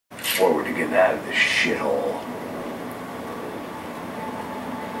forward to getting out of this shithole.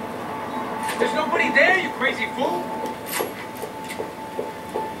 There's nobody there, you crazy fool!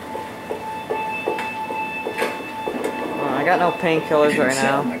 I got no painkillers right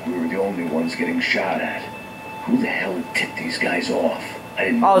now. Like we were the only ones getting shot at. Who the hell had tipped these guys off? I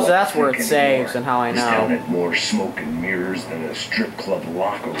didn't know. Oh, so that's where it saves and how I know. This town had more smoke and mirrors than a strip club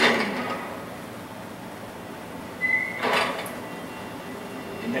locker room.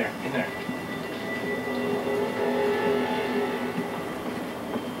 In there, in there.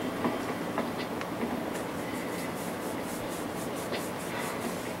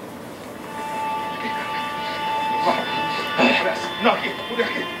 Não, aqui, por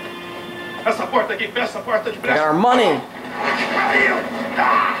aqui. Essa porta aqui, fecha essa porta de We got our money.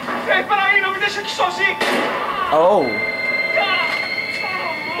 Ei, peraí, não me deixa aqui sozinho. Oh.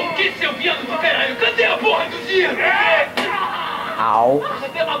 O que, seu viado do caralho? Cadê a porra do dinheiro? Au.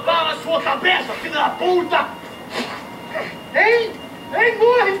 Cadê uma bala na sua cabeça, filha da puta? Ei! Ei,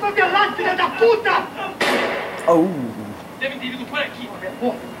 morre, favelado, filha da puta! Oh. Deve ter ido por aqui.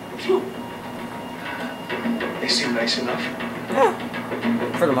 They seem nice enough. Yeah.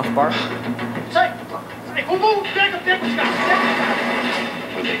 For the most part. Sai! Sai! Vamos! Pega os caras!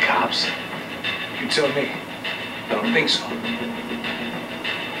 Were they cops? You tell me. I don't think so.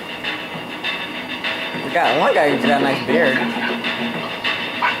 We got one guy who's got a nice beard.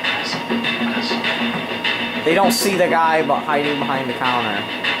 They don't see the guy but hiding behind the counter.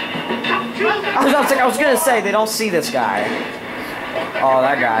 I was gonna say they don't see this guy. Oh,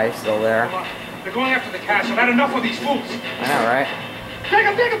 that guy's still there. They're going after the cash. I've had enough of these fools. I know, right? Take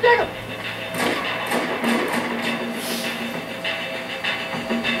him! Take him! Take him!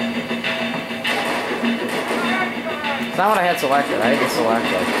 It's not what I had selected. I had to select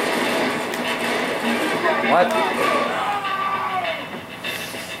it. What?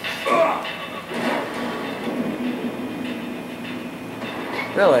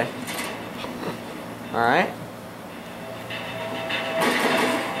 Really? Alright.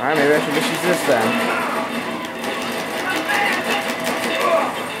 Alright, maybe I should just use this then.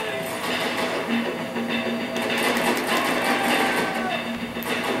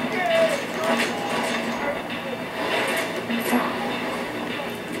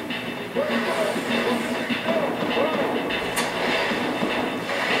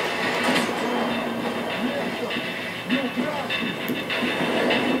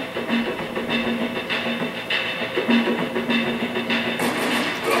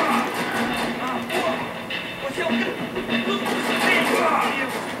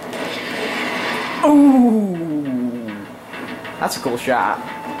 Ooh, that's a cool shot.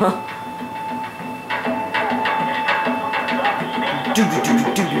 do do do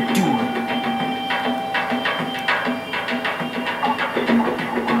do do do.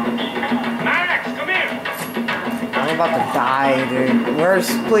 Max, come here. I'm about to die,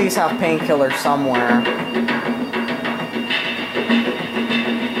 dude. Please have painkillers somewhere.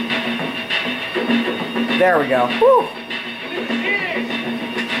 There we go. Woo.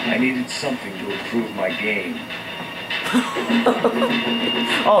 I needed something to improve my game.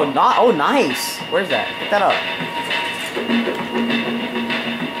 Oh, nice. Where's that? Get that up.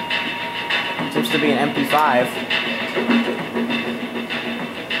 Seems to be an MP5.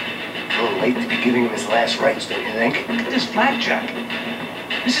 A little late to be giving him his last rites, don't you think? Look at this blackjack.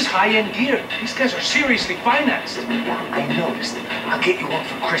 This is high-end gear. These guys are seriously financed. Yeah, I noticed. I'll get you one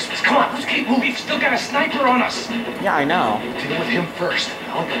for Christmas. Come on, let's keep moving. We've still got a sniper on us. Yeah, I know. Deal with him first.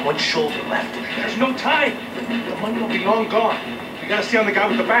 I only got one shoulder left. There's no time. The money will be long gone. We gotta stay on the guy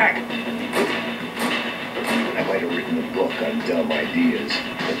with the bag. I might have written a book on dumb ideas,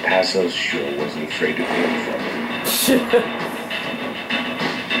 but Passos sure wasn't afraid to learn from it.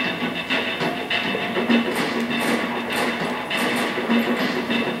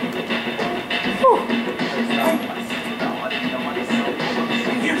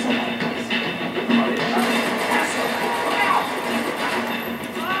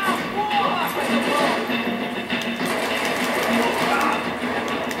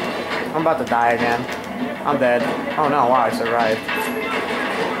 I'm about to die again. I'm dead. Oh no, wow, I survived.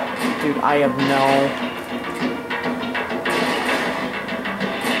 Dude, I have no...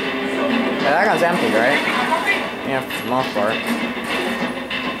 Yeah, that gun's empty, right? Yeah, for the most part.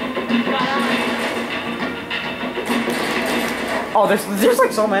 Oh, there's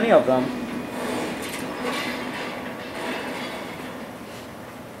like so many of them.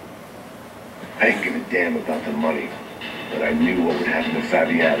 I didn't give a damn about the money, but I knew what would happen to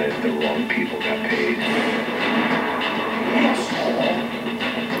Fabiana if the wrong people got paid.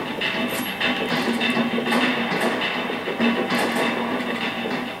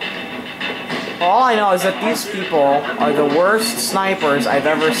 All I know is that these people are the worst snipers I've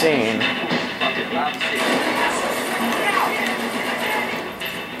ever seen.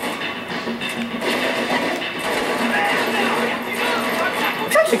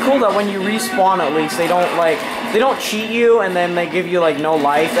 It's actually cool that when you respawn, at least they don't cheat you and then they give you like no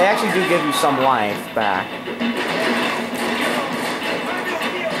life. They actually do give you some life back.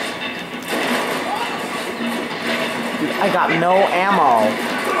 Dude, I got no ammo.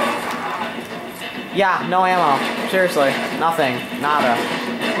 Yeah, no ammo. Seriously, nothing, nada.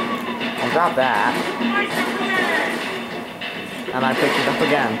 I'll drop that. And I picked it up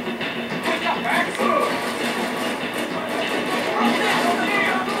again.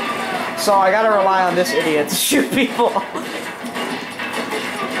 So I gotta rely on this idiot to shoot people.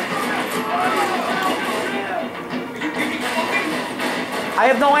 I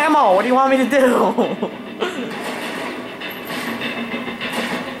have no ammo. What do you want me to do?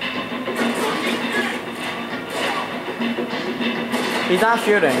 He's not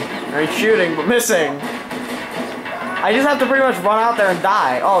shooting. Or he's shooting, but missing. I just have to pretty much run out there and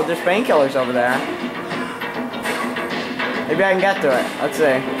die. Oh, there's painkillers over there. Maybe I can get to it. Let's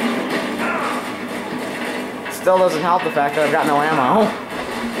see. Still doesn't help the fact that I've got no ammo.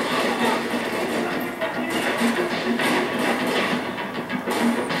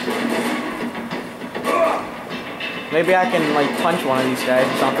 Maybe I can, like, punch one of these guys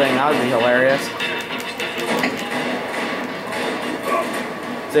or something. That would be hilarious.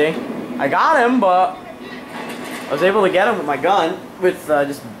 See? I got him, but I was able to get him with my gun, with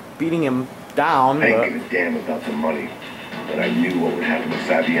just beating him down. I ain't give a damn about the money, but I knew what would happen to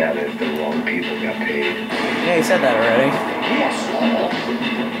Fabiana if the wrong people got paid. Yeah, he said that already.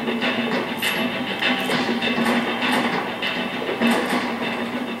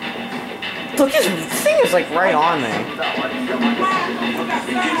 Look, this thing is like right on me.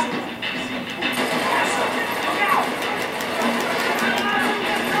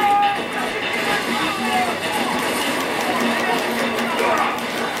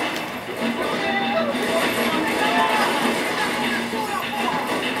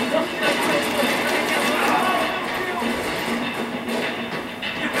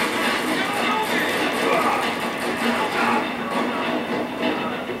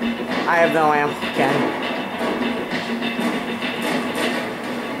 I have no ammo, Ken.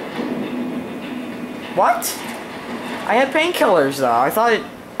 What? I had painkillers though. I thought it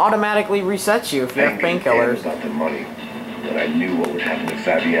automatically resets you if you have painkillers. About the money, but I knew what would happen to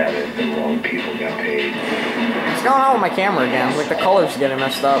Fabiana if the wrong people got paid. What's going on with my camera again? Like the colors getting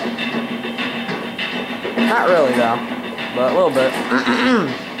messed up. Not really though, but a little bit.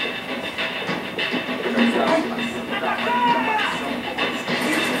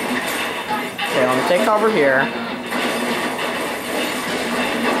 Okay, let me take cover here.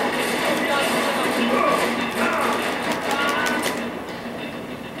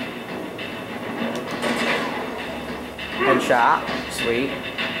 Headshot. Sweet.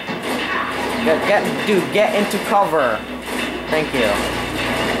 Dude, get into cover. Thank you.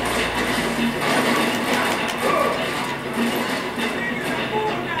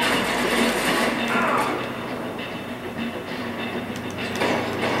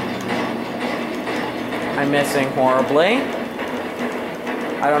 I'm missing horribly.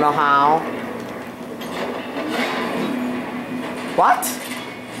 I don't know how. What?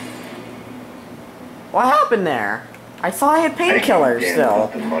 What happened there? I thought I had painkillers still.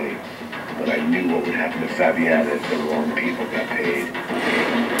 The money, but I knew what would happen to Fabiana if the wrong people got paid.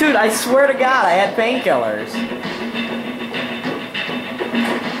 Dude, I swear to God, I had painkillers.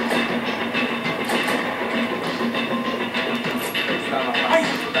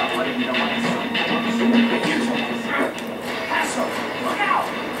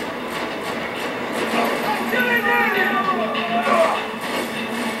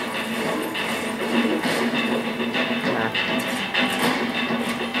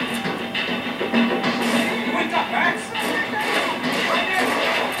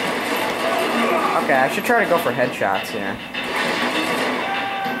 Okay, I should try to go for headshots here.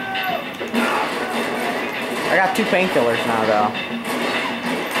 I got 2 painkillers now, though.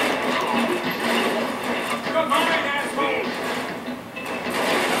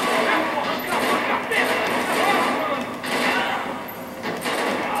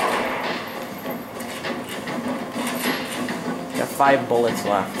 Got 5 bullets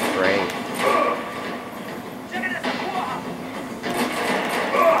left. Great.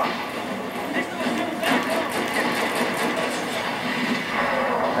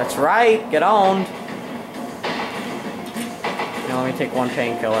 That's right, get owned. Now let me take 1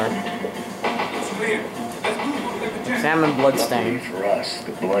 painkiller. Salmon bloodstain. For us,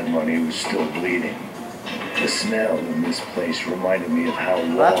 the blood money was still bleeding. The smell in this place reminded me of how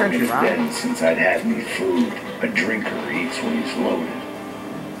long it's been since I'd had any food. A drinker eats when he's loaded.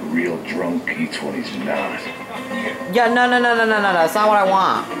 A real drunk eats when he's not. Yeah, no. That's not what I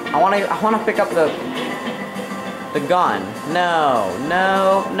want. I want to pick up the gun. No.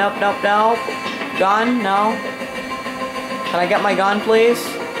 Gun? No. Can I get my gun, please?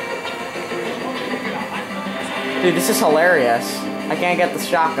 Dude, this is hilarious. I can't get the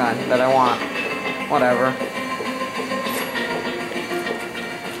shotgun that I want. Whatever.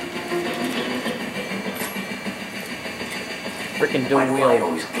 Freaking dual I wield.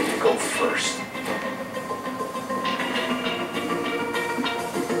 always get to go first.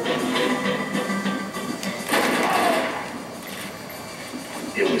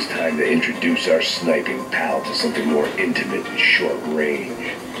 It was time to introduce our sniping pal to something more intimate and short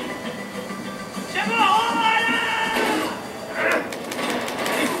range.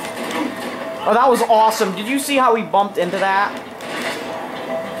 Oh, that was awesome. Did you see how he bumped into that?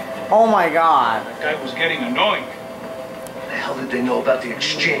 Oh my god. That guy was getting annoying. What the hell did they know about the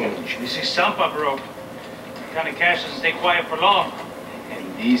exchange? This is Sampa, bro. The kind of cash doesn't stay quiet for long.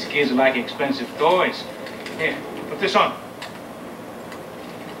 And these kids like expensive toys. Here, put this on.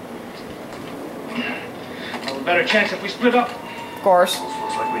 Have a better chance if we split up. Of course.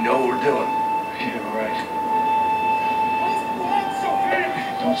 Looks like we know what we're doing. Yeah, right.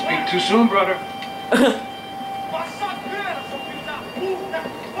 Don't speak too soon, brother.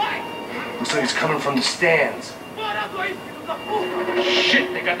 Looks like he's coming from the stands.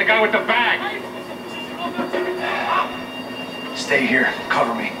 Shit, they got the guy with the bag. Stay here.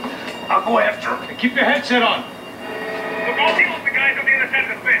 Cover me. I'll go after him. Keep your headset on. Look, I'll deal with the guys on the other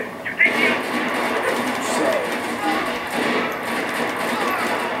side of the fence.